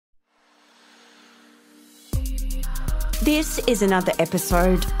This is another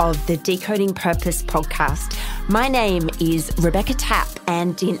episode of the Decoding Purpose Podcast. My name is Rebecca Tapp,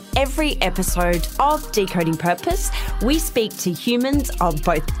 and in every episode of Decoding Purpose, we speak to humans of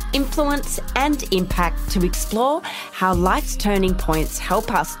both influence and impact to explore how life's turning points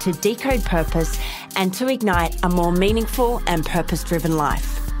help us to decode purpose and to ignite a more meaningful and purpose-driven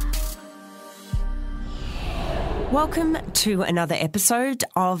life. Welcome to another episode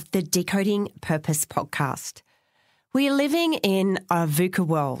of the Decoding Purpose Podcast. We are living in a VUCA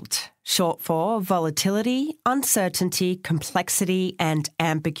world, short for volatility, uncertainty, complexity, and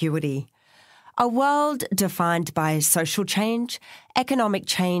ambiguity. A world defined by social change, economic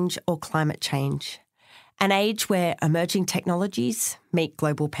change, or climate change. An age where emerging technologies meet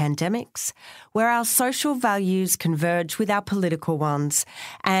global pandemics, where our social values converge with our political ones,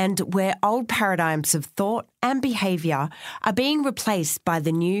 and where old paradigms of thought and behaviour are being replaced by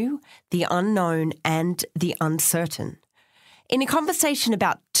the new, the unknown, and the uncertain. In a conversation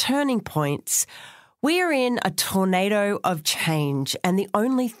about turning points, we are in a tornado of change, and the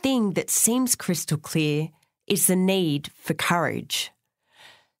only thing that seems crystal clear is the need for courage.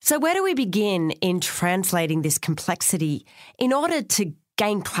 So where do we begin in translating this complexity in order to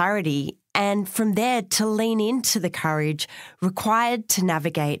gain clarity and from there to lean into the courage required to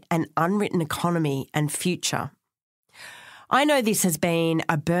navigate an unwritten economy and future? I know this has been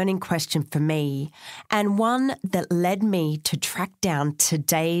a burning question for me and one that led me to track down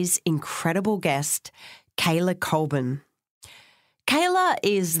today's incredible guest, Kaila Colbin. Kaila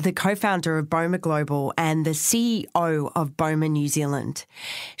is the co-founder of BOMA Global and the CEO of BOMA New Zealand.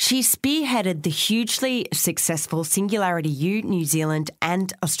 She spearheaded the hugely successful Singularity U New Zealand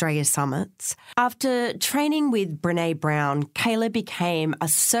and Australia summits. After training with Brené Brown, Kaila became a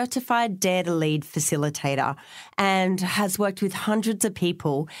certified Dare to Lead facilitator and has worked with hundreds of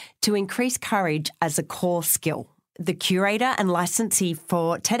people to increase courage as a core skill. The curator and licensee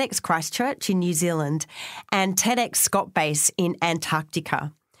for TEDx Christchurch in New Zealand and TEDx Scott Base in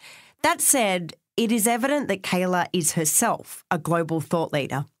Antarctica. That said, it is evident that Kaila is herself a global thought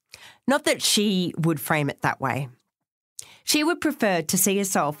leader. Not that she would frame it that way. She would prefer to see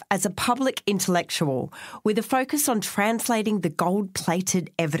herself as a public intellectual with a focus on translating the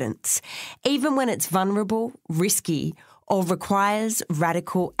gold-plated evidence, even when it's vulnerable, risky, or requires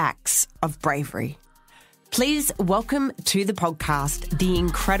radical acts of bravery. Please welcome to the podcast the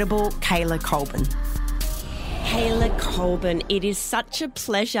incredible Kaila Colbin. Kaila Colbin, it is such a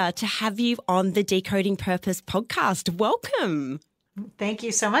pleasure to have you on the Decoding Purpose podcast. Welcome. Thank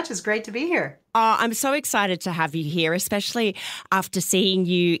you so much. It's great to be here. I'm so excited to have you here, especially after seeing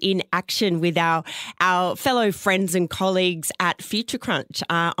you in action with our fellow friends and colleagues at Future Crunch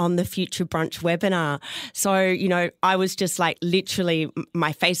on the Future Brunch webinar. So, I was just like literally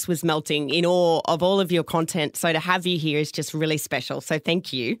my face was melting in awe of all of your content. So to have you here is just really special. So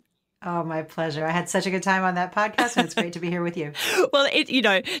thank you. Oh, my pleasure. I had such a good time on that podcast, and it's great to be here with you. Well,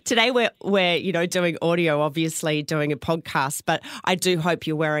 today we're doing audio, obviously doing a podcast, but I do hope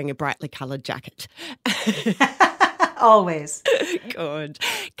you're wearing a brightly coloured jacket. Always. Good.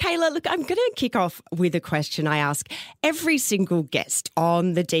 Kaila, look, I'm going to kick off with a question I ask every single guest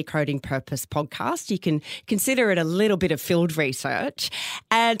on the Decoding Purpose podcast. You can consider it a little bit of field research,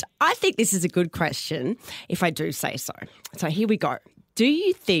 and I think this is a good question, if I do say so. So here we go. Do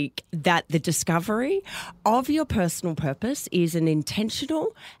you think that the discovery of your personal purpose is an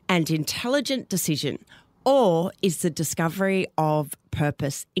intentional and intelligent decision, or is the discovery of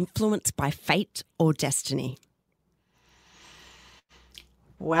purpose influenced by fate or destiny?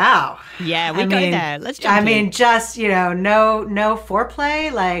 Wow. Yeah, go there. Let's jump in. Just, no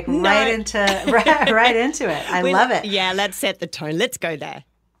foreplay, right into it. I love it. Yeah, let's set the tone. Let's go there.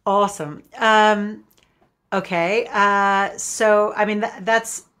 Awesome. Okay. I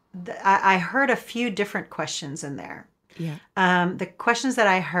heard a few different questions in there. Yeah. The questions that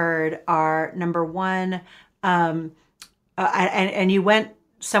I heard are, number one, and you went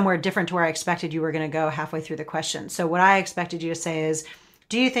somewhere different to where I expected you were going to go halfway through the question. So what I expected you to say is,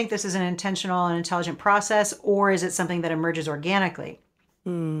 do you think this is an intentional and intelligent process, or is it something that emerges organically?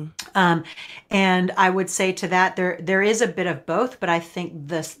 And I would say to that, there is a bit of both, but I think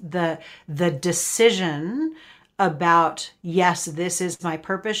the decision about, yes, this is my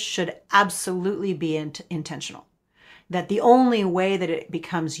purpose, should absolutely be intentional. That the only way that it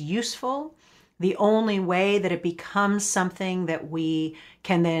becomes useful, the only way that it becomes something that we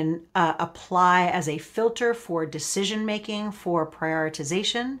can then apply as a filter for decision making, for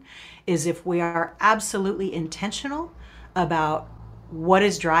prioritization, is if we are absolutely intentional about what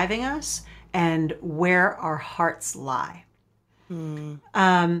is driving us and where our hearts lie.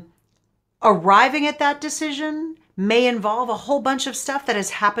 Arriving at that decision may involve a whole bunch of stuff that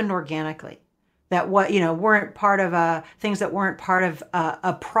has happened organically, that weren't part of things that weren't part of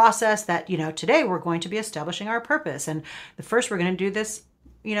a process that, today we're going to be establishing our purpose. And the first we're going to do this,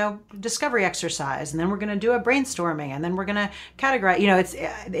 discovery exercise, and then we're going to do a brainstorming, and then we're going to categorize,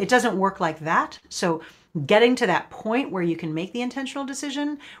 it doesn't work like that. So getting to that point where you can make the intentional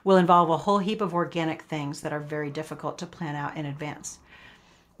decision will involve a whole heap of organic things that are very difficult to plan out in advance.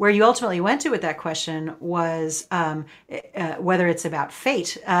 Where you ultimately went to with that question was whether it's about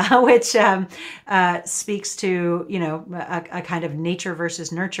fate, which speaks to, a kind of nature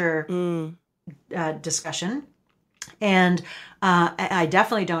versus nurture discussion. And I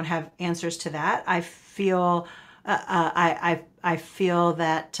definitely don't have answers to that. I feel I feel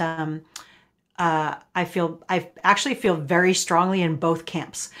that I actually feel very strongly in both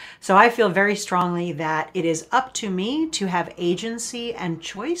camps. So I feel very strongly that it is up to me to have agency and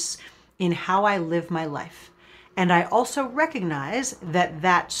choice in how I live my life. And I also recognize that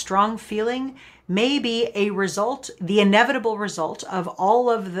that strong feeling may be the inevitable result of all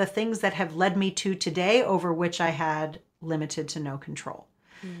of the things that have led me to today, over which I had limited to no control.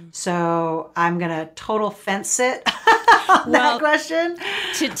 So I'm going to total fence sit on that question.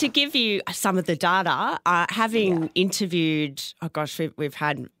 To give you some of the data, having interviewed, we've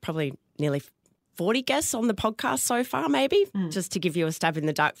had probably nearly 40 guests on the podcast so far, maybe, just to give you a stab in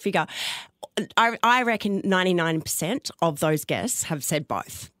the dark figure. I reckon 99% of those guests have said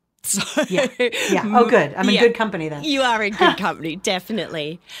both. So, yeah. Oh, good. I'm in good company then. You are in good company,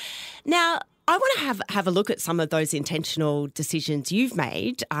 definitely. Now, I want to have a look at some of those intentional decisions you've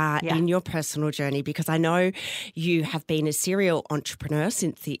made in your personal journey, because I know you have been a serial entrepreneur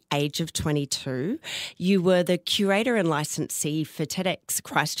since the age of 22. You were the curator and licensee for TEDx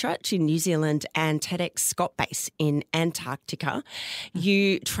Christchurch in New Zealand and TEDx Scott Base in Antarctica.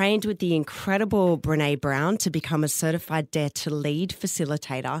 You trained with the incredible Brené Brown to become a certified Dare to Lead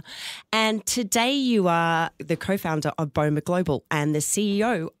facilitator. And today you are the co-founder of BOMA Global and the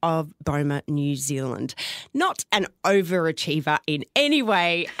CEO of BOMA New Zealand. Not an overachiever in any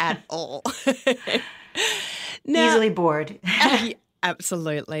way at all. Now, easily bored.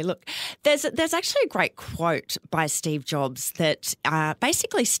 Absolutely. Look, there's actually a great quote by Steve Jobs that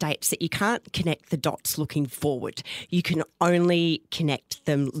basically states that you can't connect the dots looking forward. You can only connect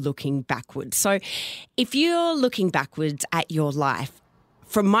them looking backwards. So if you're looking backwards at your life,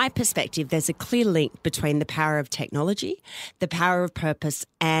 from my perspective, there's a clear link between the power of technology, the power of purpose,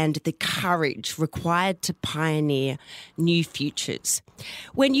 and the courage required to pioneer new futures.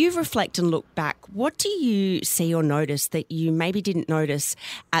 When you reflect and look back, what do you see or notice that you maybe didn't notice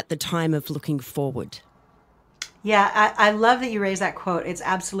at the time of looking forward? Yeah, I love that you raised that quote. It's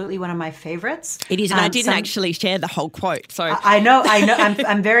absolutely one of my favorites. It is, and I didn't actually share the whole quote. So I know.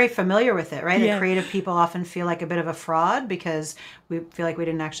 I'm very familiar with it, right? Yeah. Creative people often feel like a bit of a fraud because we feel like we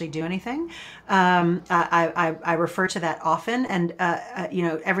didn't actually do anything. I refer to that often, and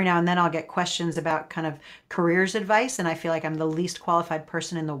every now and then I'll get questions about kind of careers advice, and I feel like I'm the least qualified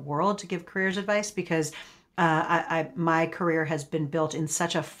person in the world to give careers advice because my career has been built in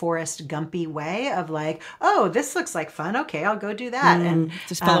such a Forrest Gumpy way of like, oh, this looks like fun. Okay, I'll go do that. And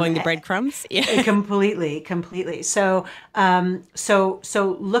just following the breadcrumbs. Yeah, completely. So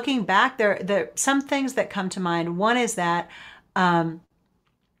looking back, there some things that come to mind. One is that I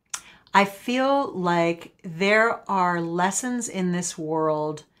feel like there are lessons in this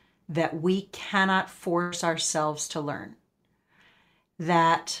world that we cannot force ourselves to learn.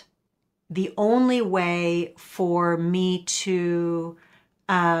 That the only way for me to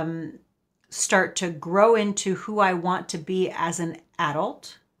start to grow into who I want to be as an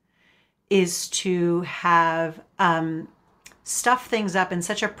adult is to have stuff things up in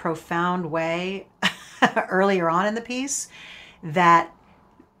such a profound way earlier on in the piece that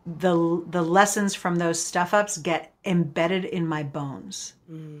the lessons from those stuff ups get embedded in my bones.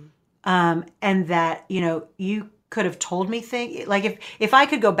 And that, you could have told me things, like if I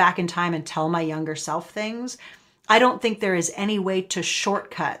could go back in time and tell my younger self things, I don't think there is any way to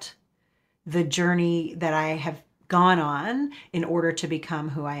shortcut the journey that I have gone on in order to become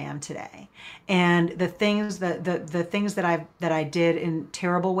who I am today. And the things that I did in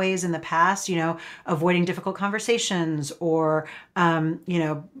terrible ways in the past, avoiding difficult conversations or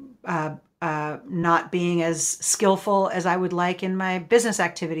not being as skillful as I would like in my business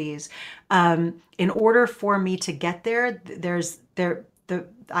activities. In order for me to get there,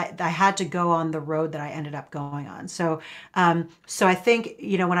 I had to go on the road that I ended up going on. So I think,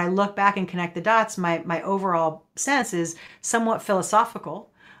 when I look back and connect the dots, my overall sense is somewhat philosophical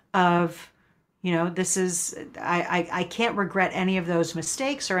of This is, I can't regret any of those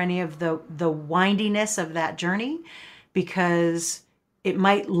mistakes or any of the windiness of that journey, because it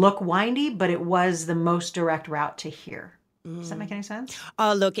might look windy, but it was the most direct route to here. Does that make any sense?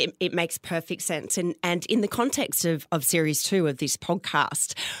 Oh, look, it makes perfect sense. And in the context of series 2 of this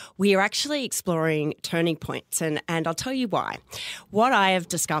podcast, we are actually exploring turning points. And I'll tell you why. What I have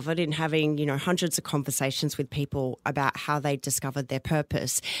discovered in having, hundreds of conversations with people about how they discovered their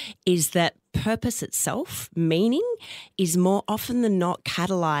purpose is that purpose itself, meaning, is more often than not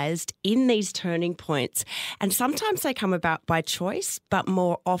catalyzed in these turning points. And sometimes they come about by choice, but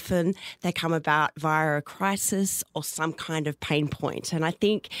more often they come about via a crisis or some kind of pain point. And I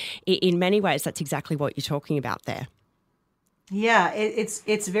think in many ways that's exactly what you're talking about there. Yeah,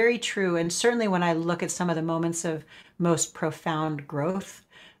 it's very true. And certainly when I look at some of the moments of most profound growth,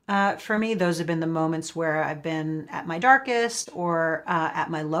 for me, those have been the moments where I've been at my darkest or at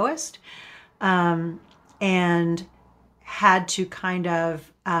my lowest. And had to kind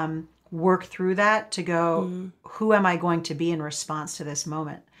of work through that to go, who am I going to be in response to this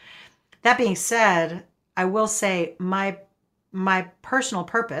moment? That being said, I will say my personal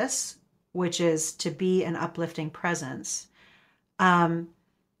purpose, which is to be an uplifting presence, I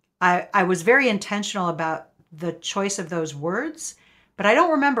was very intentional about the choice of those words, but I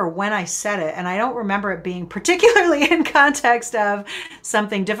don't remember when I said it, and I don't remember it being particularly in context of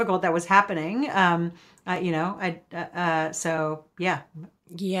something difficult that was happening. So yeah.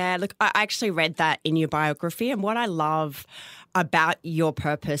 Yeah, look, I actually read that in your biography, and what I love about your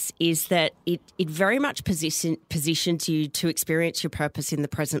purpose is that it very much positions you to experience your purpose in the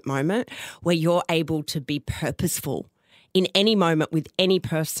present moment, where you're able to be purposeful in any moment with any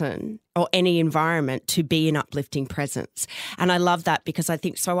person or any environment to be an uplifting presence. And I love that, because I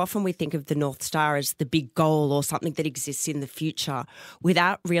think so often we think of the North Star as the big goal or something that exists in the future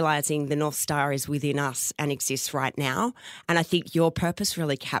without realising the North Star is within us and exists right now. And I think your purpose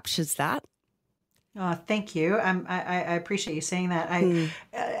really captures that. Oh, thank you. I appreciate you saying that.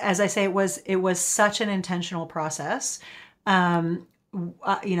 As I say, it was such an intentional process. I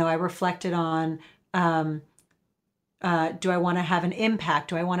reflected on, do I want to have an impact?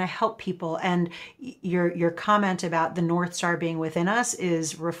 Do I want to help people? And your comment about the North Star being within us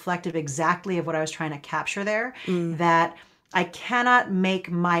is reflective exactly of what I was trying to capture there. That I cannot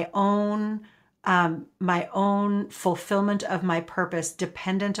make my own fulfillment of my purpose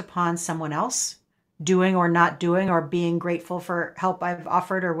dependent upon someone else doing or not doing, or being grateful for help I've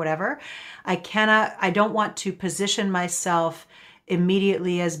offered or whatever. I don't want to position myself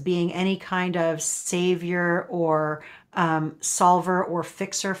immediately as being any kind of savior or solver or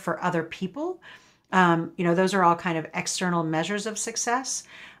fixer for other people. Those are all kind of external measures of success.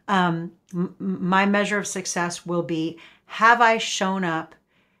 My measure of success will be, have I shown up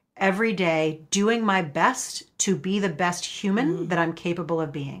every day doing my best to be the best human that I'm capable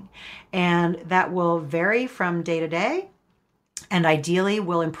of being? And that will vary from day to day, and ideally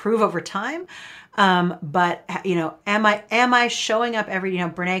will improve over time. But am I showing up every,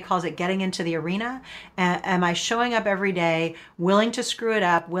 Brene calls it getting into the arena. Am I showing up every day, willing to screw it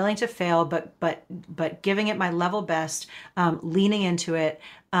up, willing to fail, but giving it my level best, leaning into it,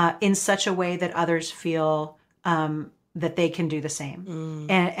 in such a way that others feel, that they can do the same.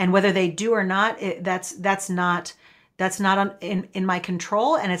 And whether they do or not, that's not in my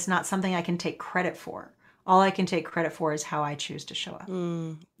control, and it's not something I can take credit for. All I can take credit for is how I choose to show up.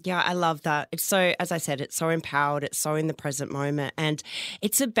 Yeah, I love that. It's so, as I said, it's so empowered. It's so in the present moment. And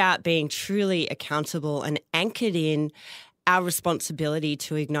it's about being truly accountable and anchored in our responsibility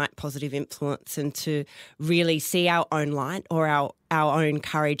to ignite positive influence and to really see our own light or our own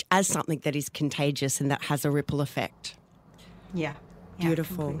courage as something that is contagious and that has a ripple effect. Yeah.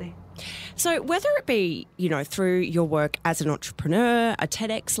 Beautiful. Completely. So whether it be, through your work as an entrepreneur, a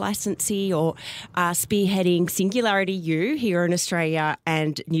TEDx licensee, or spearheading Singularity U here in Australia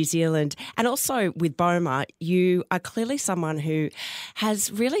and New Zealand, and also with BOMA, you are clearly someone who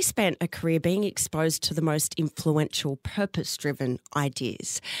has really spent a career being exposed to the most influential, purpose-driven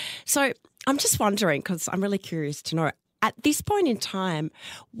ideas. So I'm just wondering, because I'm really curious to know, at this point in time,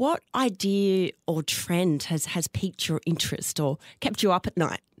 what idea or trend has piqued your interest or kept you up at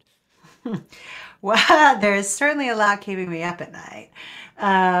night? Well, there's certainly a lot keeping me up at night.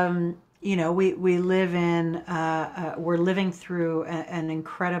 We live in, we're living through an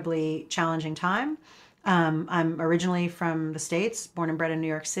incredibly challenging time. I'm originally from the States, born and bred in New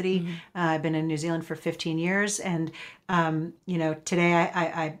York City. I've been in New Zealand for 15 years. And, today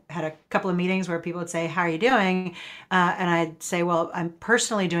I had a couple of meetings where people would say, how are you doing? And I'd say, well, I'm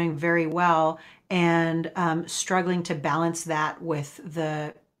personally doing very well, and struggling to balance that with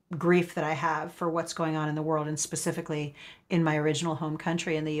the grief that I have for what's going on in the world, and specifically in my original home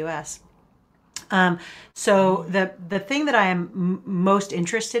country in the U.S. So the thing that I am most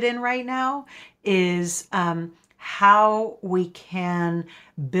interested in right now is how we can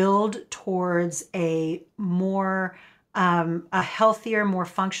build towards a more a healthier, more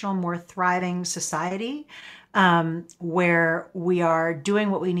functional, more thriving society, where we are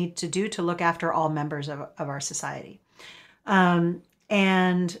doing what we need to do to look after all members of our society. And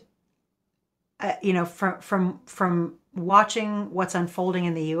from watching what's unfolding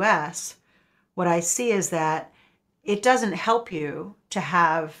in the U.S., what I see is that it doesn't help you to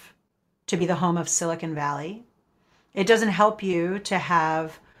be the home of Silicon Valley. It doesn't help you to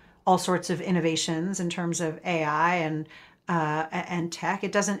have all sorts of innovations in terms of AI and tech.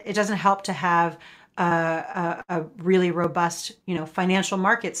 It doesn't help to have a really robust, financial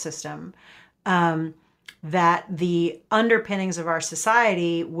market system. That the underpinnings of our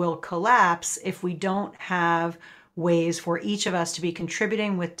society will collapse if we don't have ways for each of us to be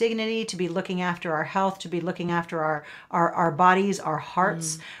contributing with dignity, to be looking after our health, to be looking after our bodies, our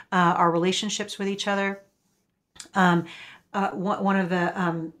hearts, our relationships with each other. One of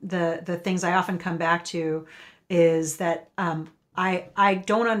the things I often come back to is that I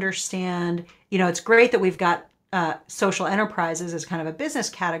don't understand. It's great that we've got social enterprises as kind of a business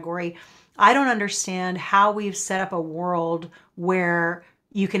category. I don't understand how we've set up a world where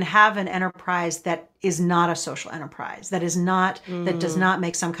you can have an enterprise that is not a social enterprise, that does not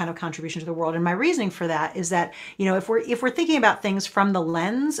make some kind of contribution to the world. And my reasoning for that is that, if we're thinking about things from the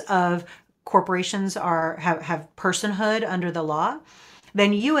lens of corporations have personhood under the law,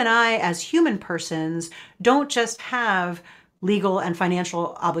 then you and I as human persons don't just have legal and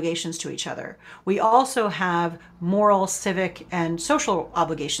financial obligations to each other. We also have moral, civic, and social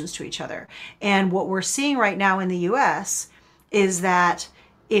obligations to each other. And what we're seeing right now in the US is that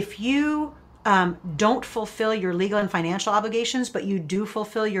if you don't fulfill your legal and financial obligations, but you do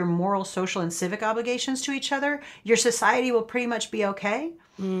fulfill your moral, social, and civic obligations to each other, your society will pretty much be okay.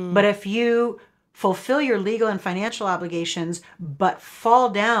 But if you fulfill your legal and financial obligations, but fall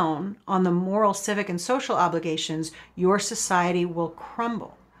down on the moral, civic, and social obligations, your society will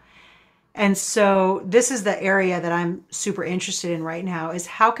crumble. And so this is the area that I'm super interested in right now, is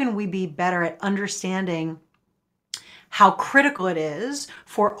how can we be better at understanding how critical it is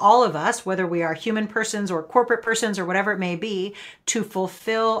for all of us, whether we are human persons or corporate persons or whatever it may be, to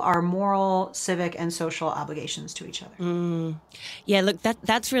fulfill our moral, civic, and social obligations to each other. Yeah, look,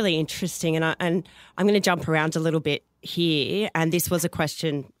 that's really interesting. And I'm going to jump around a little bit here. And this was a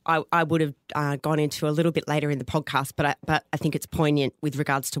question I would have gone into a little bit later in the podcast, but I think it's poignant with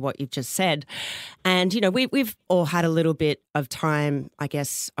regards to what you've just said. And, we've all had a little bit of time, I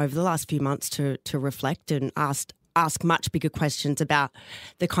guess, over the last few months to reflect and ask much bigger questions about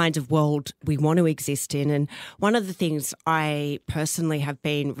the kind of world we want to exist in. And one of the things I personally have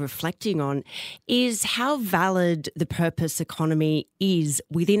been reflecting on is how valid the purpose economy is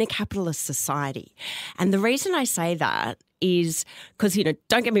within a capitalist society. And the reason I say that is because,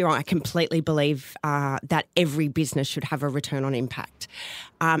 don't get me wrong, I completely believe that every business should have a return on impact.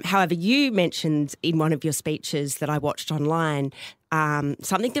 However, you mentioned in one of your speeches that I watched online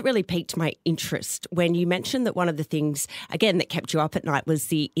something that really piqued my interest when you mentioned that one of the things, again, that kept you up at night was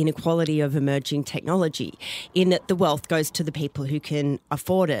the inequality of emerging technology, in that the wealth goes to the people who can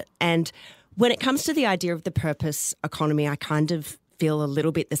afford it. And when it comes to the idea of the purpose economy, I kind of feel a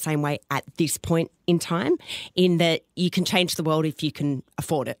little bit the same way at this point in time, in that you can change the world if you can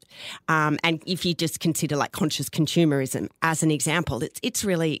afford it. And if you just consider like conscious consumerism as an example, it's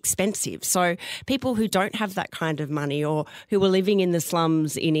really expensive. So people who don't have that kind of money, or who are living in the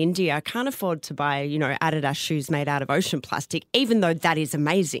slums in India, can't afford to buy, Adidas shoes made out of ocean plastic, even though that is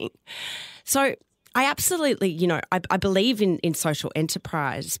amazing. So I absolutely, I believe in social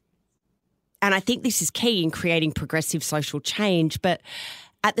enterprise. And I think this is key in creating progressive social change. But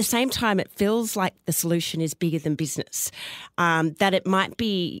at the same time, it feels like the solution is bigger than business, that it might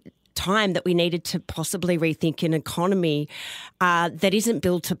be time that we needed to possibly rethink an economy that isn't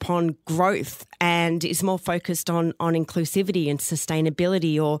built upon growth and is more focused on inclusivity and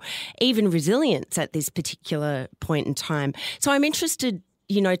sustainability, or even resilience at this particular point in time. So I'm interested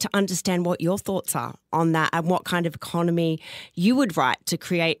to understand what your thoughts are on that, and what kind of economy you would write to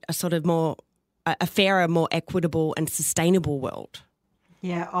create a sort of a fairer, more equitable and sustainable world.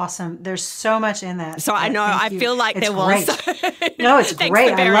 Yeah, awesome. There's so much in that. So I know, I feel like it's there was. No, it's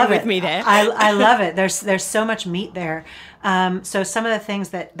great. I love it. With me there. I love it. There's so much meat there. So some of the things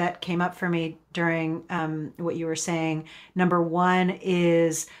that came up for me during what you were saying, number one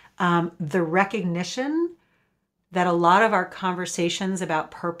is the recognition that a lot of our conversations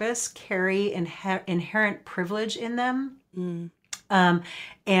about purpose carry inherent privilege in them,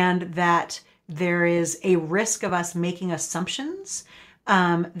 and that there is a risk of us making assumptions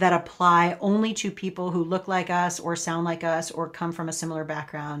that apply only to people who look like us or sound like us or come from a similar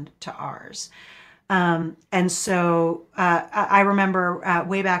background to ours. And so I remember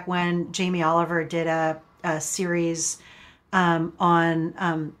way back when Jamie Oliver did a series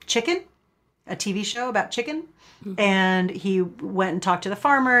on chicken, a TV show about chicken. And he went and talked to the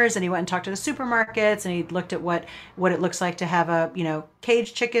farmers, and he went and talked to the supermarkets, and he looked at what it looks like to have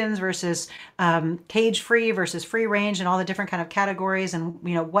caged chickens versus cage free versus free range, and all the different kind of categories, and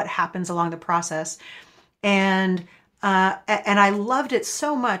what happens along the process. And I loved it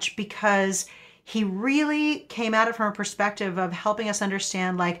so much because he really came at it from a perspective of helping us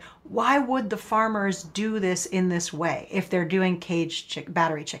understand, like, why would the farmers do this in this way if they're doing caged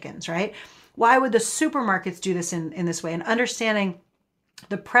battery chickens, right? Why would the supermarkets do this in this way? And understanding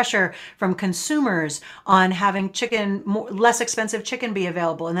the pressure from consumers on having less expensive chicken be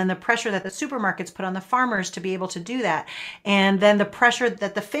available, and then the pressure that the supermarkets put on the farmers to be able to do that, and then the pressure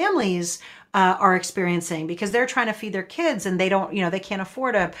that the families are experiencing because they're trying to feed their kids, and they don't, they can't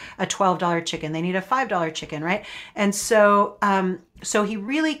afford a $12 chicken. They need a $5 chicken, right? And so, so he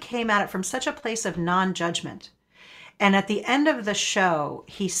really came at it from such a place of non-judgment. And at the end of the show,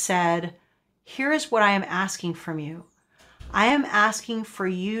 he said, "Here is what I am asking from you. I am asking for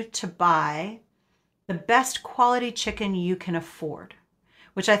you to buy the best quality chicken you can afford,"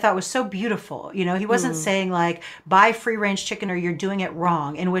 which I thought was so beautiful. He wasn't saying like, buy free range chicken or you're doing it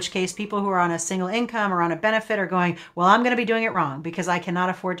wrong, in which case people who are on a single income or on a benefit are going, well, I'm going to be doing it wrong because I cannot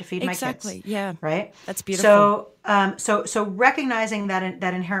afford to feed my kids. Exactly. Yeah. Right. That's beautiful. So recognizing that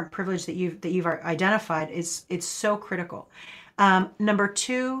inherent privilege that you've identified it's so critical. Number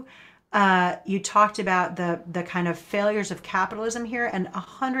two, you talked about the kind of failures of capitalism here, and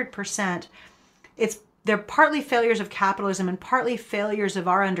 100%, they're partly failures of capitalism and partly failures of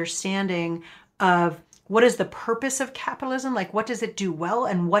our understanding of what is the purpose of capitalism, like what does it do well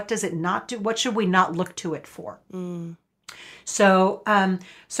and what does it not do, what should we not look to it for. So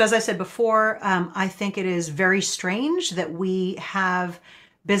as I said before, I think it is very strange that we have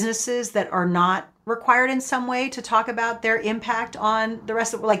businesses that are not required in some way to talk about their impact on the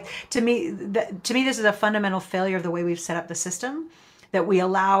rest of, like, to me this is a fundamental failure of the way we've set up the system, that we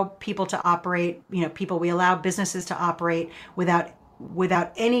allow people to operate, we allow businesses to operate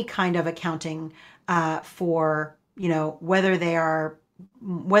without any kind of accounting for, whether they're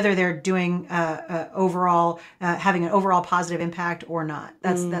doing overall having an overall positive impact or not.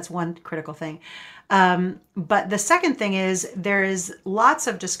 That's one critical thing. But the second thing is there is lots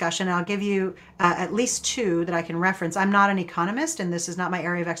of discussion. I'll give you at least two that I can reference. I'm not an economist, and this is not my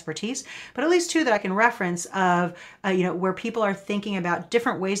area of expertise, but at least two that I can reference of, where people are thinking about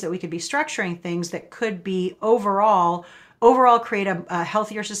different ways that we could be structuring things that could be overall create a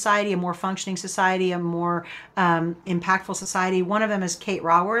healthier society, a more functioning society, a more impactful society. One of them is Kate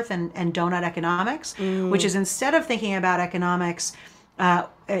Raworth and Donut Economics, which is, instead of thinking about economics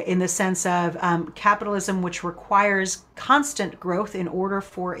in the sense of capitalism, which requires constant growth in order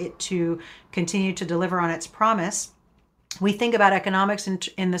for it to continue to deliver on its promise, we think about economics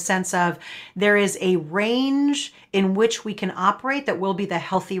in the sense of there is a range in which we can operate that will be the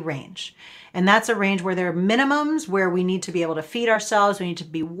healthy range. And that's a range where there are minimums, where we need to be able to feed ourselves, we need to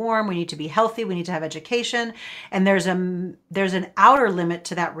be warm, we need to be healthy, we need to have education. And there's an outer limit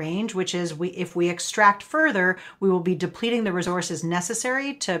to that range, which is if we extract further, we will be depleting the resources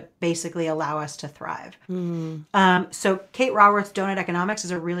necessary to basically allow us to thrive. So Kate Raworth's Donut Economics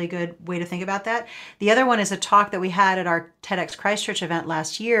is a really good way to think about that. The other one is a talk that we had at our TEDx Christchurch event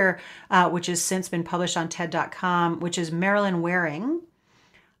last year, which has since been published on TED.com, which is Marilyn Waring,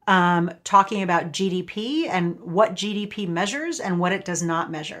 talking about GDP and what GDP measures and what it does not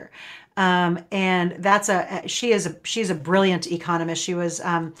measure. And she's a brilliant economist.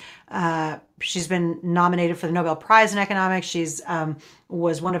 She's been nominated for the Nobel Prize in Economics. She's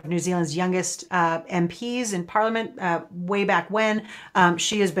was one of New Zealand's youngest MPs in Parliament way back when.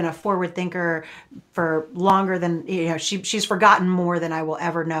 She has been a forward thinker for longer than, she's forgotten more than I will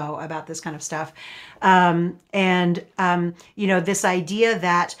ever know about this kind of stuff. This idea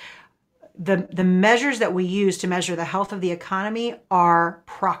that the measures that we use to measure the health of the economy are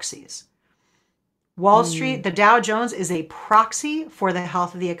proxies. Wall Street, the Dow Jones is a proxy for the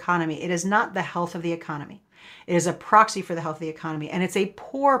health of the economy. It is not the health of the economy. It is a proxy for the health of the economy, and it's a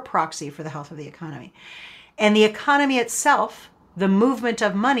poor proxy for the health of the economy. And the economy itself, the movement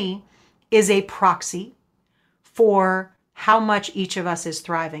of money, is a proxy for how much each of us is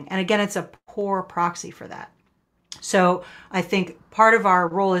thriving. And again, it's a poor proxy for that. So I think part of our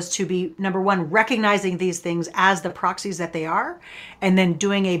role is to be, number one, recognizing these things as the proxies that they are, and then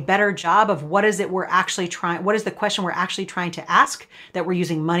doing a better job of what is the question we're actually trying to ask that we're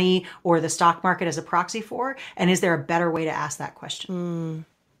using money or the stock market as a proxy for, and is there a better way to ask that question?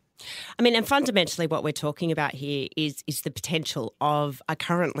 I mean, and fundamentally what we're talking about here is the potential of a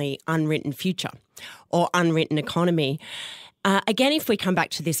currently unwritten future or unwritten economy. Again, if we come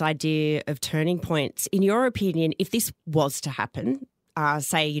back to this idea of turning points, in your opinion, if this was to happen,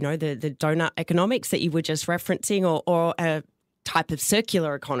 say, the donut economics that you were just referencing, or a type of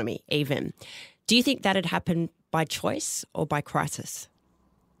circular economy even, do you think that'd happen by choice or by crisis?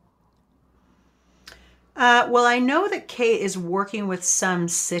 Well, I know that Kate is working with some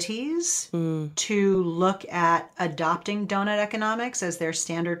cities to look at adopting donut economics as their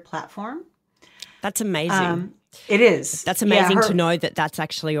standard platform. That's amazing. It is. That's amazing to know that that's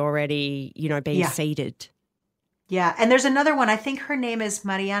actually already, being seeded. Yeah. And there's another one. I think her name is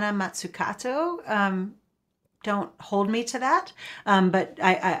Mariana Mazzucato. Don't hold me to that. But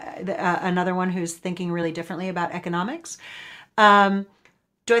another one who's thinking really differently about economics.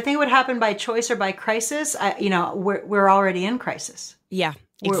 Do I think it would happen by choice or by crisis? We're already in crisis. Yeah,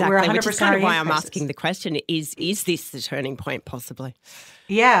 exactly. We're 100% Which is kind of why I'm crisis. asking the question: is this the turning point, possibly?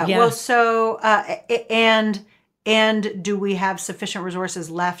 Yeah. Well, so and do we have sufficient resources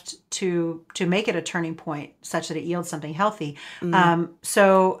left to make it a turning point such that it yields something healthy? I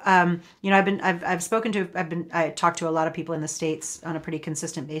talked to a lot of people in the States on a pretty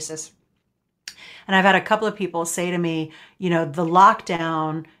consistent basis. And I've had a couple of people say to me, the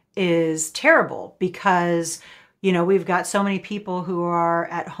lockdown is terrible because, we've got so many people who are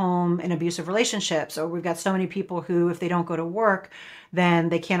at home in abusive relationships, or we've got so many people who, if they don't go to work, then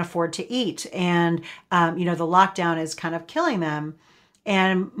they can't afford to eat. And, the lockdown is kind of killing them.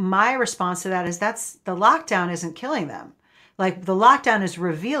 And my response to that is the lockdown isn't killing them. Like, the lockdown is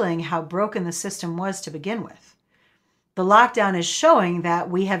revealing how broken the system was to begin with. The lockdown is showing that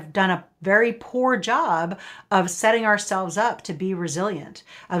we have done a very poor job of setting ourselves up to be resilient,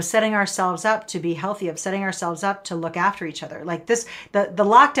 of setting ourselves up to be healthy, of setting ourselves up to look after each other. Like this, the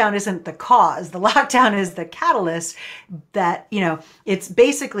lockdown isn't the cause. The lockdown is the catalyst that, it's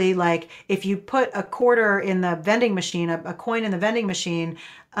basically like if you put a quarter in the vending machine, a coin in the vending machine,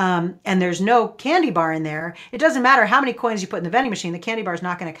 and there's no candy bar in there, it doesn't matter how many coins you put in the vending machine, the candy bar is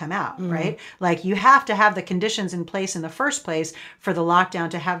not going to come out, right? Like, you have to have the conditions in place in the first place for the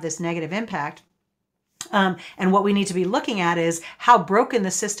lockdown to have this negative impact. And what we need to be looking at is how broken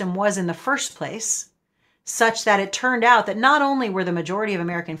the system was in the first place, such that it turned out that not only were the majority of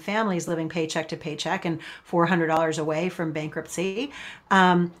American families living paycheck to paycheck and $400 away from bankruptcy,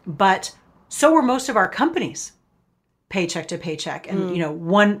 but so were most of our companies paycheck to paycheck and,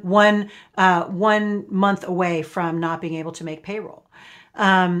 one month away from not being able to make payroll.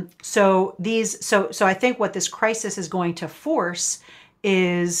 So I think what this crisis is going to force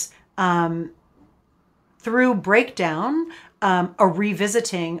is, through breakdown, a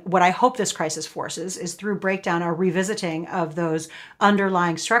revisiting. What I hope this crisis forces is through breakdown, a revisiting of those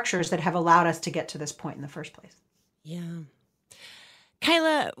underlying structures that have allowed us to get to this point in the first place. Yeah.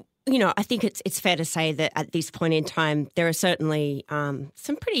 Kaila, I think it's fair to say that at this point in time, there are certainly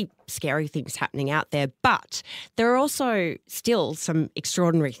some pretty scary things happening out there, but there are also still some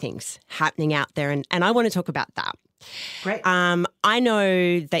extraordinary things happening out there, and I want to talk about that. Great. I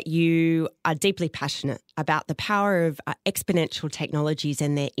know that you are deeply passionate about the power of exponential technologies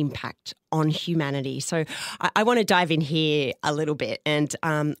and their impact on humanity. So I want to dive in here a little bit, and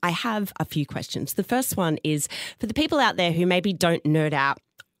I have a few questions. The first one is for the people out there who maybe don't nerd out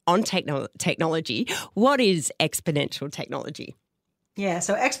on technology, what is exponential technology? Yeah,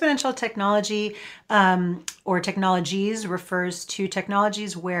 so exponential technology or technologies refers to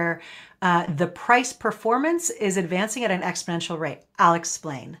technologies where the price performance is advancing at an exponential rate. I'll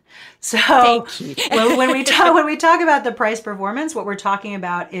explain. So thank you. when we talk about the price performance, what we're talking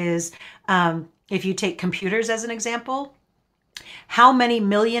about is if you take computers as an example, how many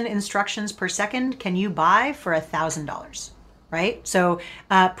million instructions per second can you buy for $1,000? Right? So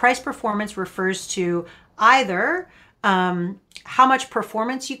price performance refers to either how much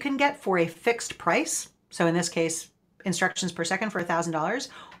performance you can get for a fixed price. So in this case, instructions per second for $1,000,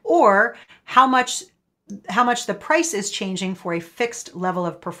 or how much the price is changing for a fixed level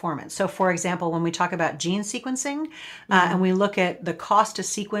of performance. So for example, when we talk about gene sequencing and we look at the cost to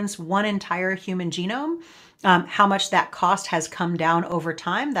sequence one entire human genome, how much that cost has come down over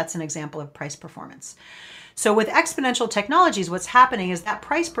time, that's an example of price performance. So with exponential technologies, what's happening is that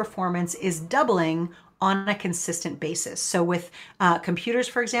price performance is doubling on a consistent basis. So with computers,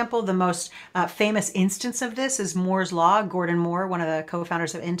 for example, the most famous instance of this is Moore's Law. Gordon Moore, one of the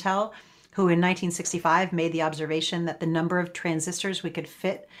co-founders of Intel, who in 1965 made the observation that the number of transistors we could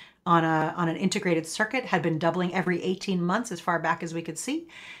fit on an integrated circuit had been doubling every 18 months as far back as we could see.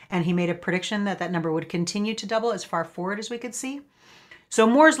 And he made a prediction that that number would continue to double as far forward as we could see. So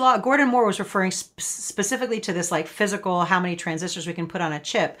Moore's Law, Gordon Moore was referring specifically to this like physical, how many transistors we can put on a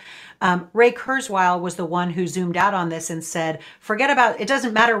chip. Ray Kurzweil was the one who zoomed out on this and said, forget about, it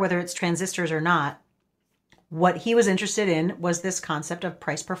doesn't matter whether it's transistors or not. What he was interested in was this concept of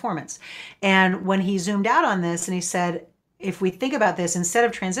price performance. And when he zoomed out on this and he said, if we think about this, instead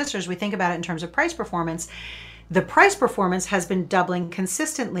of transistors, we think about it in terms of price performance, the price performance has been doubling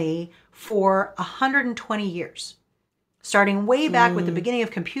consistently for 120 years. Starting way back with the beginning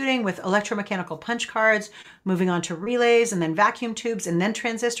of computing with electromechanical punch cards, moving on to relays and then vacuum tubes and then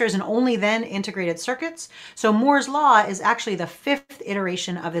transistors and only then integrated circuits. So Moore's Law is actually the fifth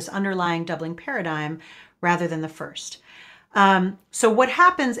iteration of this underlying doubling paradigm rather than the first. So what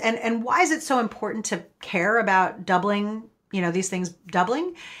happens and why is it so important to care about doubling, these things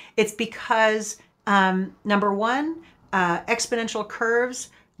doubling? It's because number one, exponential curves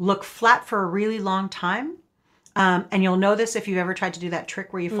look flat for a really long time. And you'll know this if you've ever tried to do that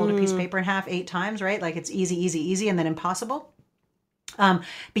trick where you fold a piece of paper in half 8 times, right? Like it's easy, easy, easy, and then impossible.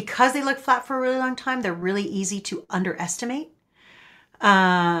 Because they look flat for a really long time, they're really easy to underestimate.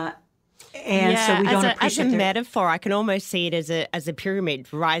 So we don't appreciate as a metaphor, I can almost see it as a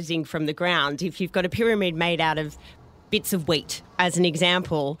pyramid rising from the ground. If you've got a pyramid made out of bits of wheat, as an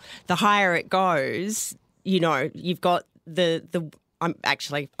example, the higher it goes, you've got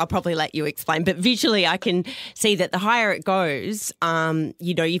I'll probably let you explain, but visually I can see that the higher it goes,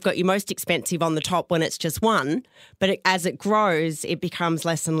 you've got your most expensive on the top when it's just one, but as it grows, it becomes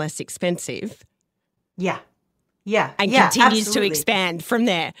less and less expensive. Yeah. And continues absolutely. to expand from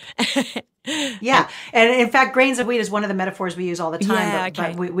there. Yeah. And in fact, grains of wheat is one of the metaphors we use all the time. Yeah,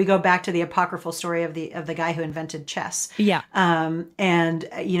 but we go back to the apocryphal story of the guy who invented chess. Yeah.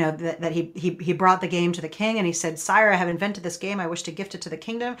 That he brought the game to the king and he said, "Sire, I have invented this game. I wish to gift it to the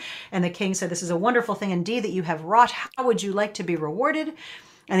kingdom." And the king said, "This is a wonderful thing indeed that you have wrought. How would you like to be rewarded?"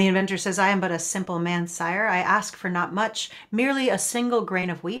 And the inventor says, "I am but a simple man, sire. I ask for not much, merely a single grain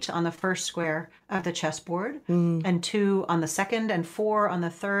of wheat on the first square of the chessboard, and 2 on the second, and 4 on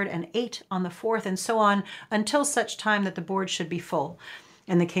the third, and 8 on the fourth, and so on, until such time that the board should be full."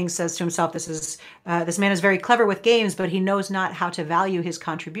 And the king says to himself, this man is very clever with games, but he knows not how to value his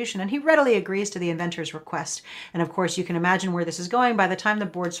contribution. And he readily agrees to the inventor's request. And of course, you can imagine where this is going. By the time the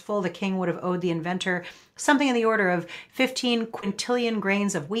board's full, the king would have owed the inventor something in the order of 15 quintillion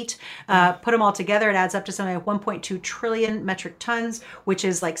grains of wheat. Put them all together, it adds up to something like 1.2 trillion metric tons, which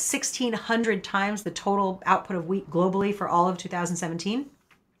is like 1,600 times the total output of wheat globally for all of 2017.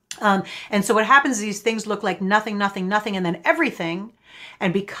 And so what happens is these things look like nothing, nothing, nothing, and then everything.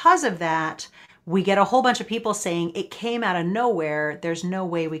 And because of that, we get a whole bunch of people saying it came out of nowhere. There's no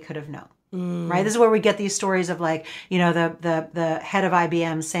way we could have known. Right? This is where we get these stories of like, the head of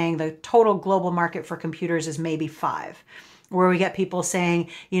IBM saying the total global market for computers is maybe 5. Where we get people saying,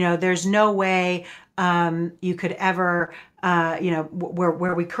 there's no way you could ever,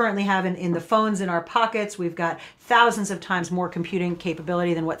 where we currently have in the phones in our pockets, we've got thousands of times more computing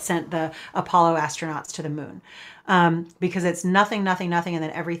capability than what sent the Apollo astronauts to the moon. Because it's nothing, nothing, nothing, and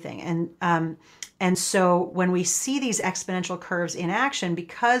then everything. And so when we see these exponential curves in action,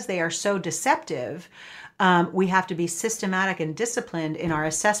 because they are so deceptive, we have to be systematic and disciplined in our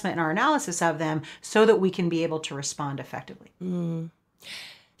assessment and our analysis of them so that we can be able to respond effectively.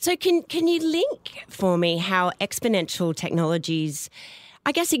 So can you link for me how exponential technologies,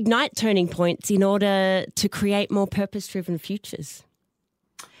 I guess, ignite turning points in order to create more purpose-driven futures?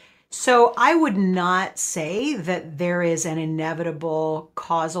 So I would not say that there is an inevitable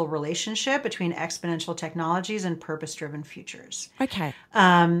causal relationship between exponential technologies and purpose-driven futures. Okay.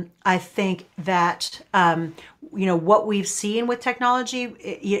 I think that, what we've seen with technology,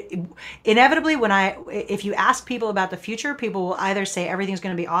 inevitably if you ask people about the future, people will either say everything's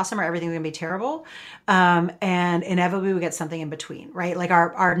going to be awesome or everything's going to be terrible. And inevitably we get something in between, right? Like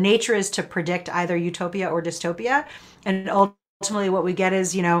our nature is to predict either utopia or dystopia. And ultimately what we get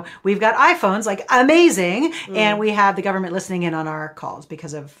is, we've got iPhones, like amazing, and we have the government listening in on our calls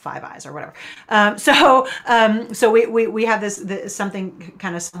because of Five Eyes or whatever. So we have this something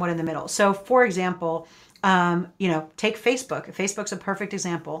kind of somewhat in the middle. So for example, take Facebook. Facebook's a perfect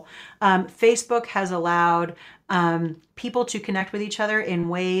example. Facebook has allowed people to connect with each other in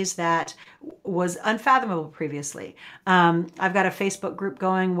ways that was unfathomable previously. I've got a Facebook group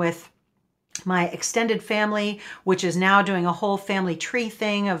going with my extended family, which is now doing a whole family tree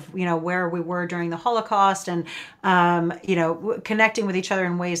thing of, where we were during the Holocaust, and, connecting with each other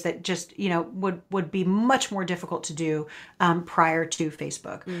in ways that just, would be much more difficult to do prior to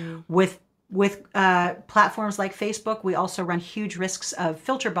Facebook. With platforms like Facebook, we also run huge risks of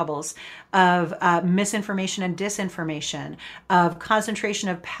filter bubbles, of misinformation and disinformation, of concentration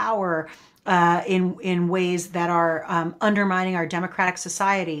of power, in ways that are undermining our democratic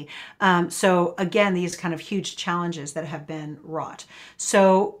society. So again, these kind of huge challenges that have been wrought.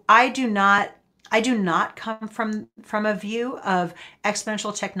 So I do not come from a view of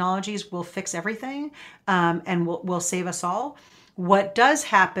exponential technologies will fix everything and will save us all. What does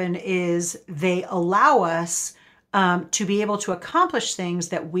happen is they allow us to be able to accomplish things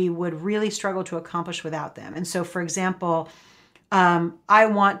that we would really struggle to accomplish without them. And so, for example, I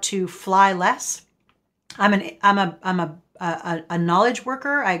want to fly less. I'm a knowledge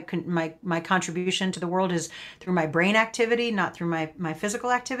worker. My contribution to the world is through my brain activity, not through my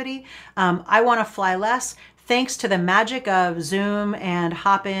physical activity. I want to fly less. Thanks to the magic of Zoom and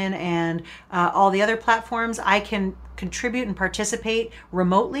Hopin and all the other platforms, I can contribute and participate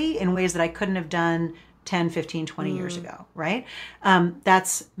remotely in ways that I couldn't have done 10, 15, 20 years ago, right?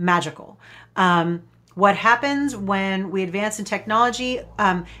 That's magical. What happens when we advance in technology?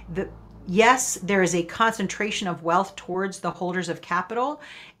 Yes, there is a concentration of wealth towards the holders of capital.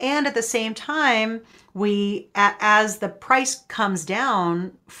 And at the same time, as the price comes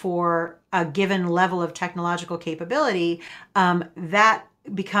down for a given level of technological capability, that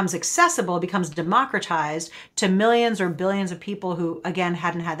becomes accessible, becomes democratized to millions or billions of people who, again,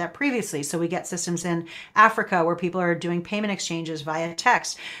 hadn't had that previously. So we get systems in Africa where people are doing payment exchanges via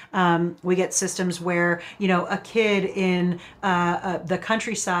text. We get systems where, a kid in the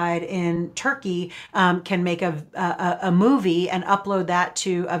countryside in Turkey can make a movie and upload that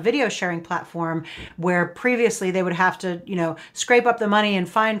to a video sharing platform, where previously they would have to, scrape up the money and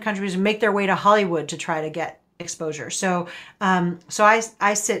find countries and make their way to Hollywood to try to get exposure. So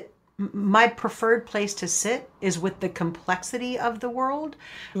I sit, my preferred place to sit is with the complexity of the world.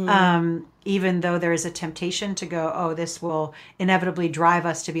 Even though there is a temptation to go, oh, this will inevitably drive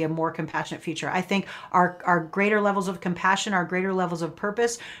us to be a more compassionate future. I think our greater levels of compassion, our greater levels of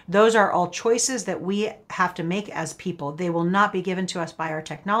purpose, those are all choices that we have to make as people. They will not be given to us by our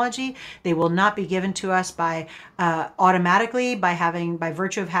technology. They will not be given to us by automatically by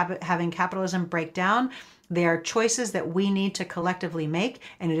virtue of having capitalism break down. They are choices that we need to collectively make,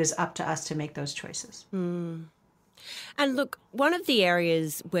 and it is up to us to make those choices. And look, one of the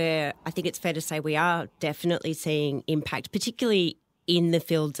areas where I think it's fair to say we are definitely seeing impact, particularly in the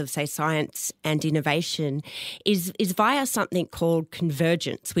fields of, say, science and innovation, is via something called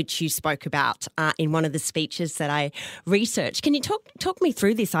convergence, which you spoke about in one of the speeches that I researched. Can you talk me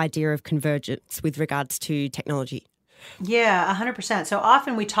through this idea of convergence with regards to technology? Yeah, 100%. So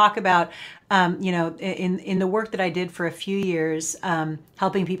often we talk about, in the work that I did for a few years,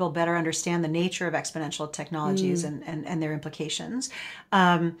 helping people better understand the nature of exponential technologies and their implications.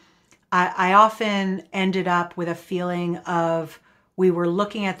 I often ended up with a feeling of we were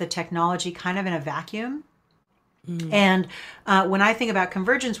looking at the technology kind of in a vacuum. And when I think about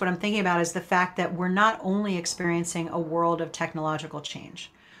convergence, what I'm thinking about is the fact that we're not only experiencing a world of technological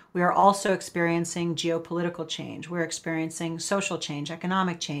change. We are also experiencing geopolitical change. We're experiencing social change,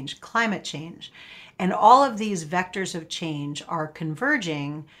 economic change, climate change. And all of these vectors of change are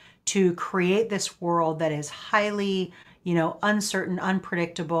converging to create this world that is highly, uncertain,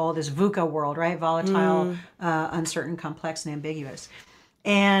 unpredictable, this VUCA world, right? Volatile, uncertain, complex, and ambiguous.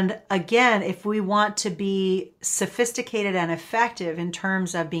 And again, if we want to be sophisticated and effective in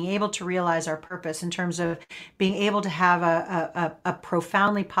terms of being able to realize our purpose, in terms of being able to have a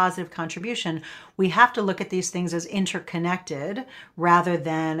profoundly positive contribution, we have to look at these things as interconnected rather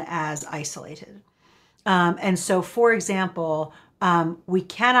than as isolated. And so, for example, we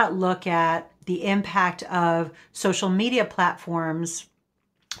cannot look at the impact of social media platforms.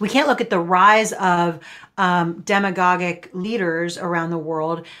 We can't look at the rise of demagogic leaders around the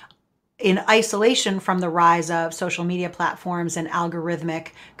world in isolation from the rise of social media platforms and algorithmic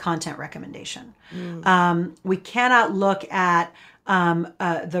content recommendation. We cannot look at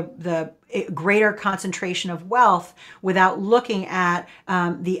the greater concentration of wealth without looking at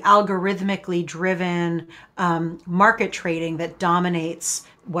the algorithmically driven market trading that dominates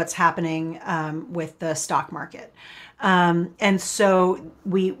what's happening with the stock market. And so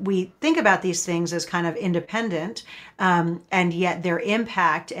we think about these things as kind of independent, and yet their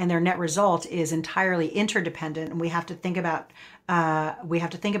impact and their net result is entirely interdependent. And we have to think about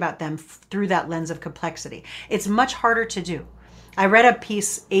them through that lens of complexity. It's much harder to do. I read a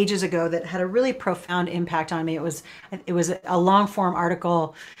piece ages ago that had a really profound impact on me. It was a long form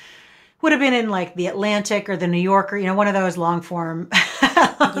article, would have been in like the Atlantic or the New Yorker, one of those long form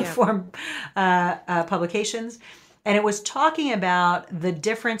publications. And it was talking about the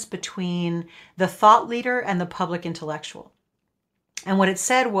difference between the thought leader and the public intellectual. And what it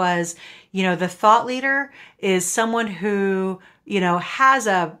said was, the thought leader is someone who, has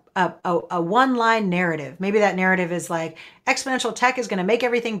a one-line narrative. Maybe that narrative is like, exponential tech is going to make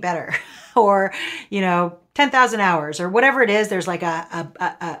everything better, or 10,000 hours, or whatever it is. There's like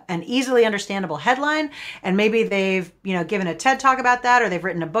an easily understandable headline, and maybe they've given a TED talk about that, or they've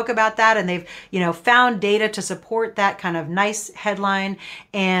written a book about that, and they've found data to support that kind of nice headline,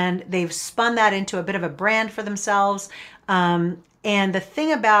 and they've spun that into a bit of a brand for themselves. And the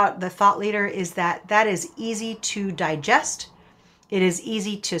thing about the thought leader is that is easy to digest. It is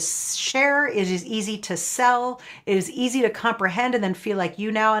easy to share. It is easy to sell. It is easy to comprehend and then feel like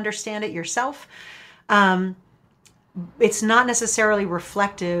you now understand it yourself. It's not necessarily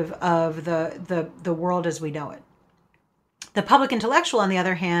reflective of the world as we know it. The public intellectual, on the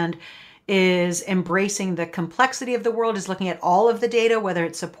other hand, is embracing the complexity of the world, is looking at all of the data, whether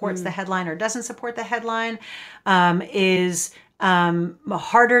it supports the headline or doesn't support the headline, is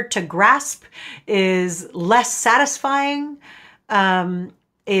harder to grasp, is less satisfying,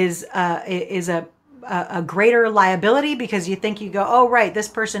 is a greater liability, because you think, you go, oh, right, this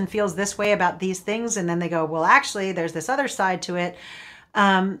person feels this way about these things. And then they go, well, actually, there's this other side to it,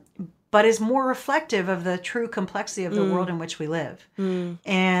 but is more reflective of the true complexity of the world in which we live.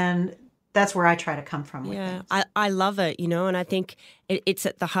 And that's where I try to come from with things. I love it, and I think it's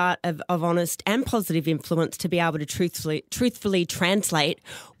at the heart of honest and positive influence to be able to truthfully translate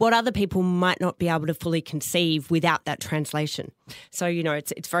what other people might not be able to fully conceive without that translation. So,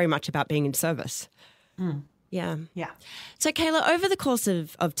 it's very much about being in service. Yeah. So, Kaila, over the course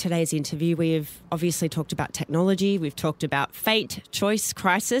of today's interview, we've obviously talked about technology, we've talked about fate, choice,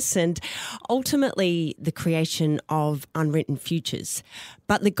 crisis, and ultimately the creation of unwritten futures.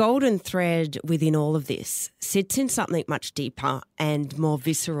 But the golden thread within all of this sits in something much deeper and more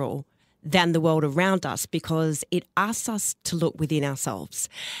visceral than the world around us, because it asks us to look within ourselves,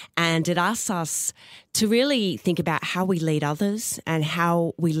 and it asks us to really think about how we lead others and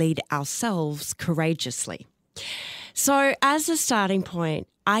how we lead ourselves courageously. So as a starting point,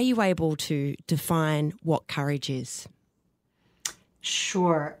 are you able to define what courage is?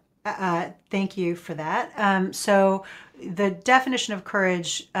 Sure. Thank you for that. So the definition of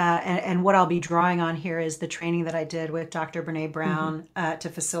courage, and what I'll be drawing on here, is the training that I did with Dr. Brene Brown to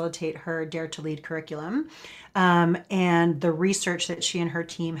facilitate her Dare to Lead curriculum, and the research that she and her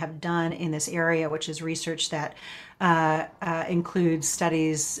team have done in this area, which is research that includes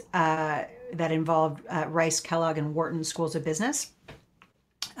studies that involved Rice, Kellogg, and Wharton schools of business.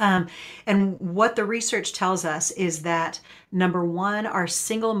 And what the research tells us is that, number one, our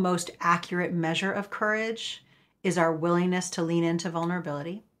single most accurate measure of courage is our willingness to lean into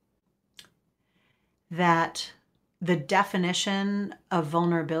vulnerability. That the definition of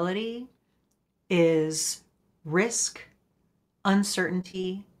vulnerability is risk,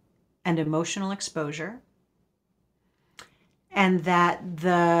 uncertainty, and emotional exposure. And that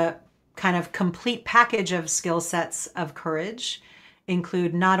the kind of complete package of skill sets of courage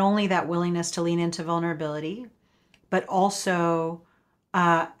include not only that willingness to lean into vulnerability, but also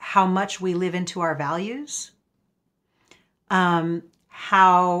how much we live into our values,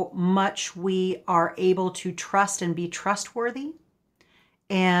 how much we are able to trust and be trustworthy,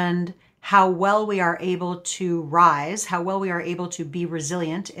 and how well we are able to rise, how well we are able to be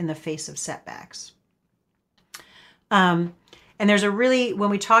resilient in the face of setbacks. And there's when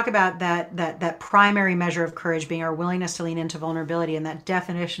we talk about that primary measure of courage being our willingness to lean into vulnerability, and that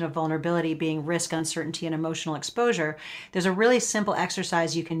definition of vulnerability being risk, uncertainty, and emotional exposure, there's a really simple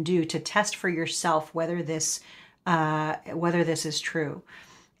exercise you can do to test for yourself whether this is true.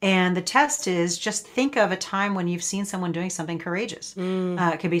 And the test is, just think of a time when you've seen someone doing something courageous.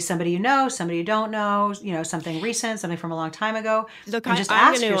 It could be somebody you know, somebody you don't know, something recent, something from a long time ago. Look, I'm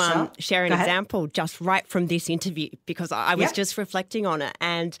going to share an example just right from this interview, because I was just reflecting on it.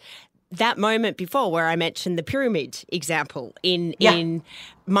 And that moment before, where I mentioned the pyramid example in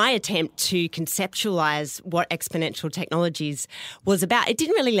my attempt to conceptualize what exponential technologies was about, it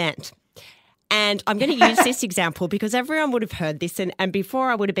didn't really land. And I'm going to use this example because everyone would have heard this. And before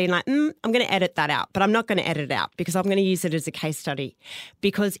I would have been like, I'm going to edit that out. But I'm not going to edit it out because I'm going to use it as a case study.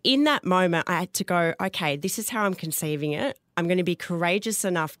 Because in that moment, I had to go, okay, this is how I'm conceiving it. I'm going to be courageous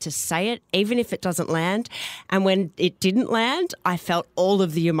enough to say it, even if it doesn't land. And when it didn't land, I felt all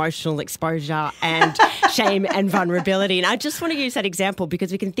of the emotional exposure and shame and vulnerability. And I just want to use that example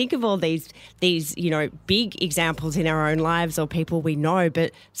because we can think of all these big examples in our own lives or people we know,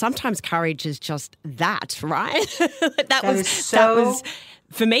 but sometimes courage is just that, right? that was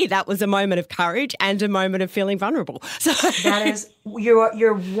for me, that was a moment of courage and a moment of feeling vulnerable. So that is, you're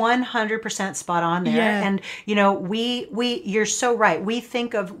 100% spot on there. Yeah. And you're so right. We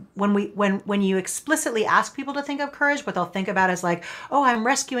think of when you explicitly ask people to think of courage, what they'll think about is like, oh, I'm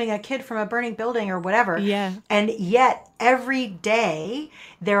rescuing a kid from a burning building or whatever. Yeah. And yet every day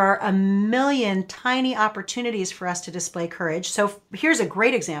there are a million tiny opportunities for us to display courage. So here's a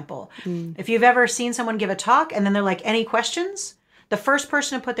great example. If you've ever seen someone give a talk and then they're like, any questions? The first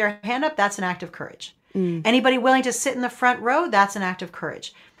person to put their hand up, that's an act of courage. Anybody willing to sit in the front row, that's an act of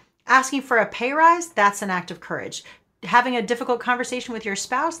courage. Asking for a pay rise, that's an act of courage. Having a difficult conversation with your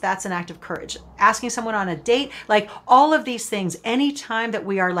spouse, that's an act of courage. Asking someone on a date, like all of these things, anytime that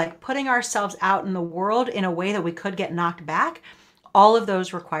we are like putting ourselves out in the world in a way that we could get knocked back, all of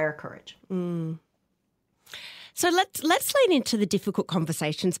those require courage. So let's lean into the difficult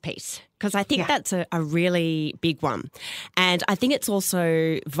conversations piece, because I think that's a really big one. And I think it's